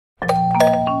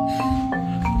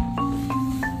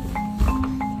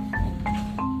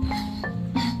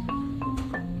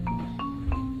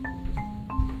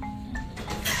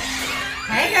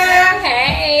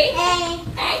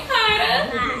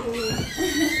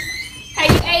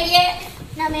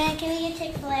No, man, can we get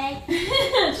Chick-fil-A?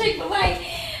 Chick-fil-A.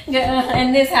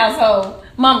 In this household,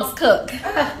 mama's cook.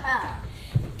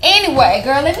 Anyway,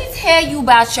 girl, let me tell you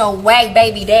about your whack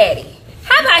baby daddy.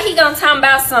 How about he gonna talk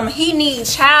about he need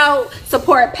child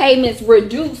support payments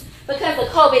reduced because of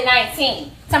COVID-19?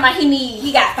 Talking about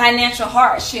he got financial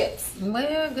hardships.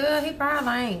 Well, good, he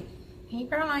probably ain't. He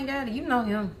probably ain't got it. You know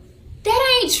him.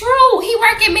 That ain't true. He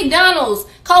work at McDonald's.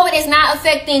 COVID is not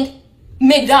affecting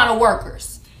McDonald's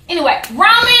workers. Anyway,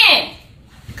 Roman,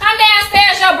 come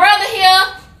downstairs. Your brother here.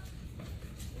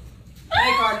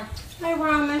 Hey, Carter. Hey,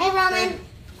 Roman. Hey, Roman.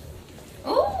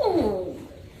 Ooh,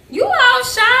 you all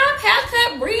sharp,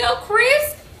 haircut real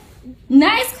crisp,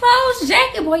 nice clothes,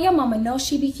 jacket. Boy, your mama knows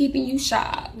she be keeping you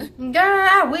sharp. Girl,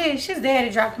 I wish. His daddy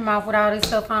dropped him off with all this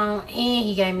stuff on, and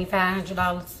he gave me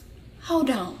 $500. Hold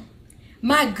on.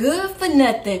 My good for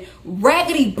nothing,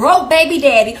 raggedy broke baby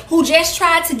daddy who just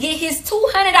tried to get his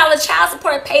 $200 child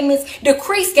support payments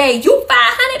decreased gave you $500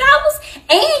 and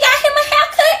ain't got him a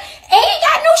haircut, ain't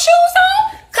got no shoes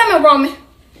on? Come here, Roman.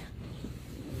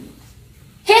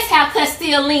 His haircut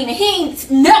still leaning. He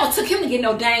ain't never took him to get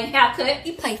no dang haircut.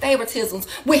 He play favoritisms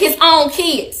with his own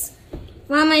kids.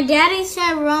 Well, my daddy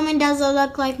said Roman doesn't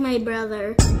look like my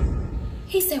brother.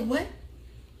 He said what?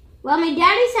 Well, my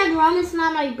daddy said Roman's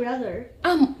not my brother.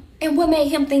 And what made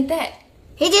him think that?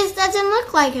 He just doesn't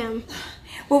look like him.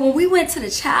 Well, when we went to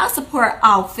the child support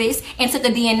office and took a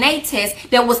DNA test,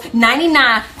 there was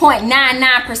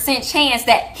 99.99% chance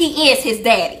that he is his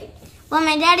daddy. Well,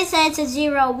 my daddy said it's a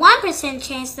 0.1%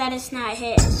 chance that it's not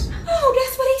his. Oh,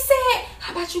 that's what he said.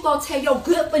 How about you go tell your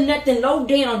good for nothing, low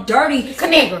down, dirty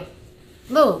Nigga,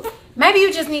 look, maybe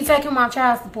you just need to take him off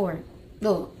child support.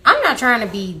 Look, I'm not trying to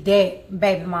be that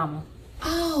baby mama.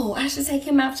 Oh, I should take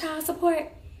him off child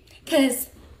support? Because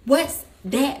what's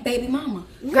that baby mama?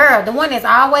 Girl, the one that's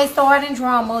always starting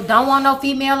drama, don't want no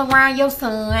female around your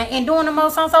son, and doing the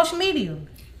most on social media.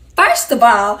 First of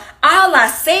all I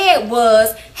said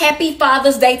was Happy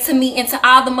Father's Day to me and to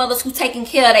all the mothers who taking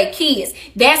care of their kids.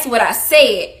 That's what I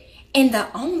said. And the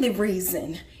only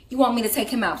reason you want me to take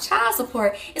him out child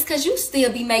support is because you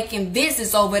still be making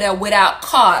visits over there without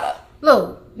Carter.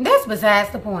 Look, that's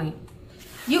besides the point.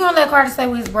 You gonna let Carter stay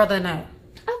with his brother or not?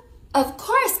 Of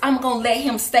course I'm gonna let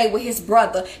him stay with his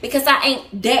brother because I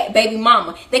ain't that baby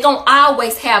mama. They gonna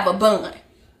always have a bun.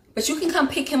 But you can come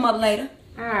pick him up later.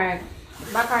 Alright.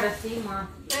 Bye, Carter. See you, Mom.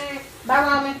 Bye,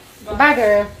 Roman. Bye,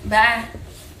 girl. Bye.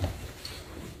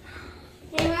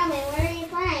 Hey, Roman, what are you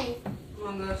playing?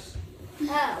 Among Us.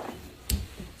 Oh.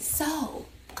 So,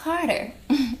 Carter,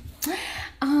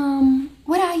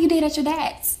 what all you did at your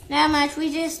dad's? Not much. We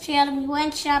just chilled. We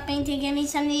went shopping to get me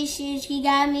some of these shoes. He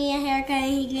got me a haircut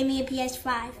and he gave me a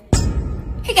PS5.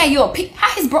 He got you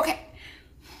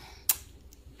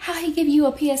how he give you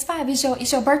a PS5?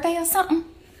 It's your birthday or something?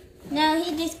 No,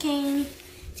 he just came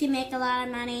to make a lot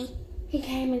of money. He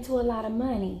came into a lot of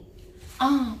money.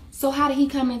 So how did he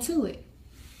come into it?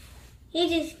 He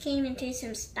just came into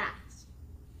some stocks.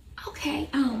 Okay,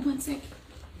 1 second.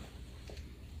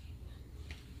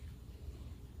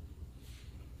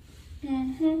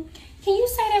 Can you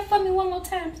say that for me one more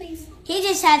time, please? He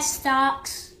just had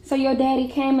stocks. So your daddy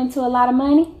came into a lot of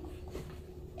money?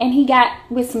 And he got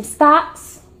with some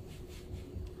stocks?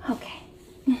 Okay.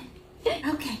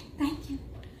 Okay, thank you.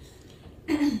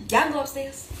 Y'all go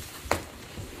upstairs.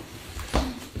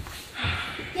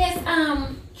 Yes,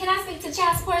 can I speak to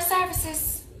child support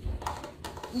services?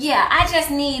 Yeah, I just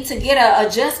need to get a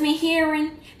adjustment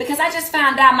hearing because I just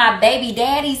found out my baby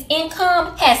daddy's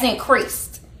income has increased.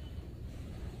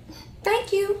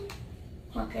 Thank you.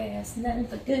 Okay, that's nothing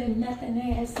for good, nothing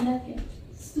ass, nothing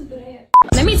stupid ass.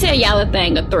 Let me tell y'all a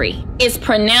thing or three. It's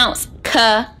pronounced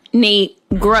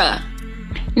Ka-ni-gra.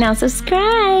 Now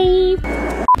subscribe.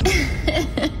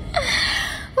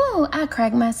 Ooh, I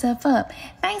cracked myself up.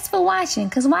 Thanks for watching,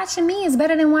 because watching me is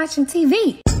better than watching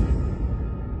TV.